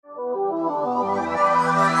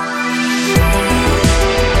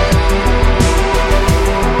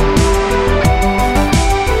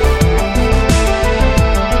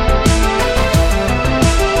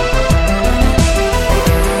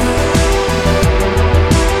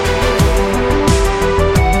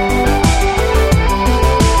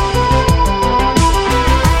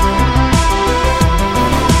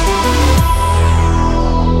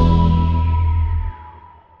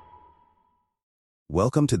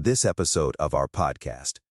Welcome to this episode of our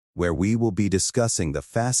podcast, where we will be discussing the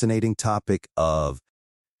fascinating topic of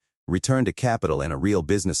return to capital and a real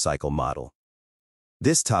business cycle model.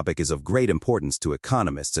 This topic is of great importance to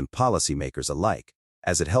economists and policymakers alike,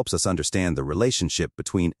 as it helps us understand the relationship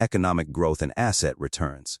between economic growth and asset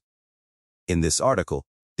returns. In this article,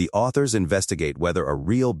 the authors investigate whether a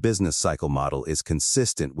real business cycle model is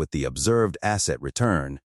consistent with the observed asset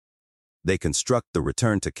return. They construct the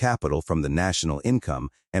return to capital from the National Income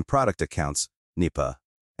and Product Accounts, NIPA,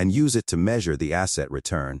 and use it to measure the asset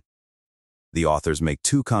return. The authors make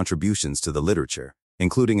two contributions to the literature,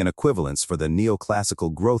 including an equivalence for the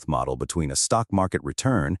neoclassical growth model between a stock market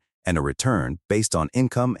return and a return based on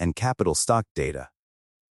income and capital stock data.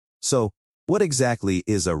 So, what exactly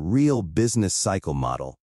is a real business cycle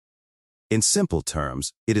model? In simple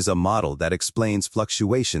terms, it is a model that explains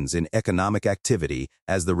fluctuations in economic activity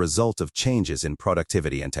as the result of changes in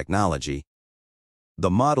productivity and technology. The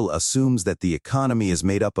model assumes that the economy is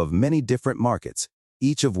made up of many different markets,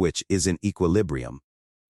 each of which is in equilibrium.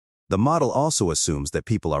 The model also assumes that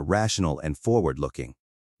people are rational and forward-looking,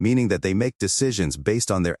 meaning that they make decisions based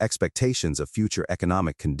on their expectations of future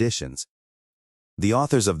economic conditions. The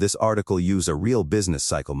authors of this article use a real business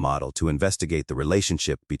cycle model to investigate the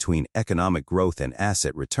relationship between economic growth and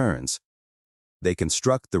asset returns. They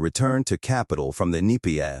construct the return to capital from the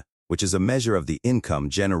NIPA, which is a measure of the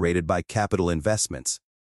income generated by capital investments.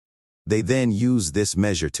 They then use this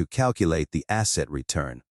measure to calculate the asset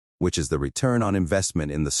return, which is the return on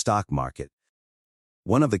investment in the stock market.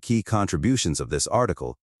 One of the key contributions of this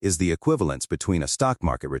article is the equivalence between a stock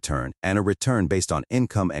market return and a return based on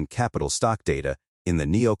income and capital stock data in the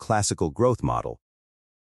neoclassical growth model.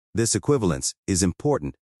 This equivalence is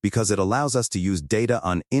important because it allows us to use data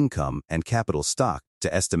on income and capital stock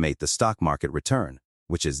to estimate the stock market return,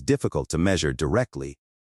 which is difficult to measure directly.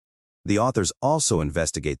 The authors also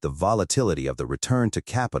investigate the volatility of the return to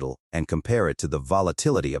capital and compare it to the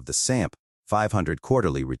volatility of the SAMP 500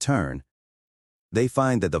 quarterly return. They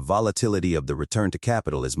find that the volatility of the return to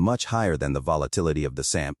capital is much higher than the volatility of the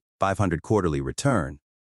SAMP 500 quarterly return.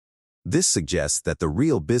 This suggests that the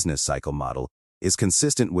real business cycle model is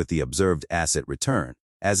consistent with the observed asset return,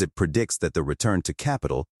 as it predicts that the return to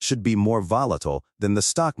capital should be more volatile than the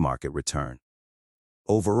stock market return.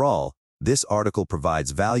 Overall, this article provides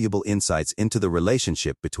valuable insights into the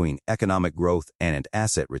relationship between economic growth and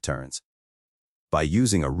asset returns. By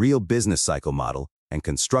using a real business cycle model and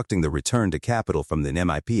constructing the return to capital from the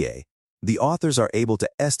NIPA, the authors are able to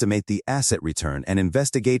estimate the asset return and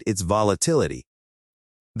investigate its volatility.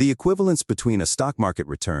 The equivalence between a stock market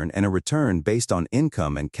return and a return based on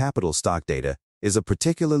income and capital stock data is a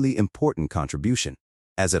particularly important contribution,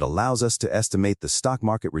 as it allows us to estimate the stock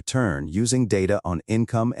market return using data on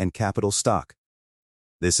income and capital stock.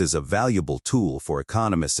 This is a valuable tool for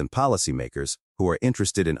economists and policymakers who are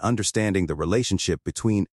interested in understanding the relationship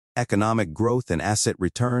between economic growth and asset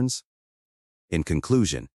returns. In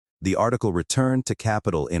conclusion, the article Return to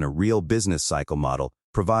Capital in a Real Business Cycle Model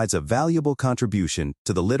provides a valuable contribution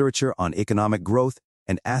to the literature on economic growth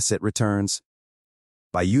and asset returns.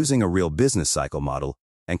 By using a real business cycle model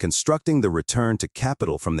and constructing the return to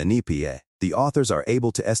capital from the NIPA, the authors are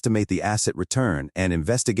able to estimate the asset return and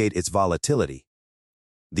investigate its volatility.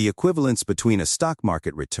 The equivalence between a stock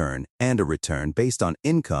market return and a return based on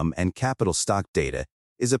income and capital stock data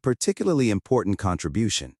is a particularly important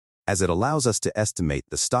contribution, as it allows us to estimate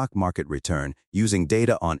the stock market return using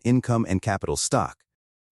data on income and capital stock.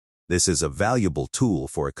 This is a valuable tool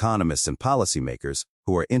for economists and policymakers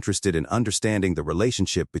who are interested in understanding the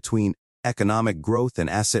relationship between economic growth and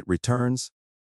asset returns.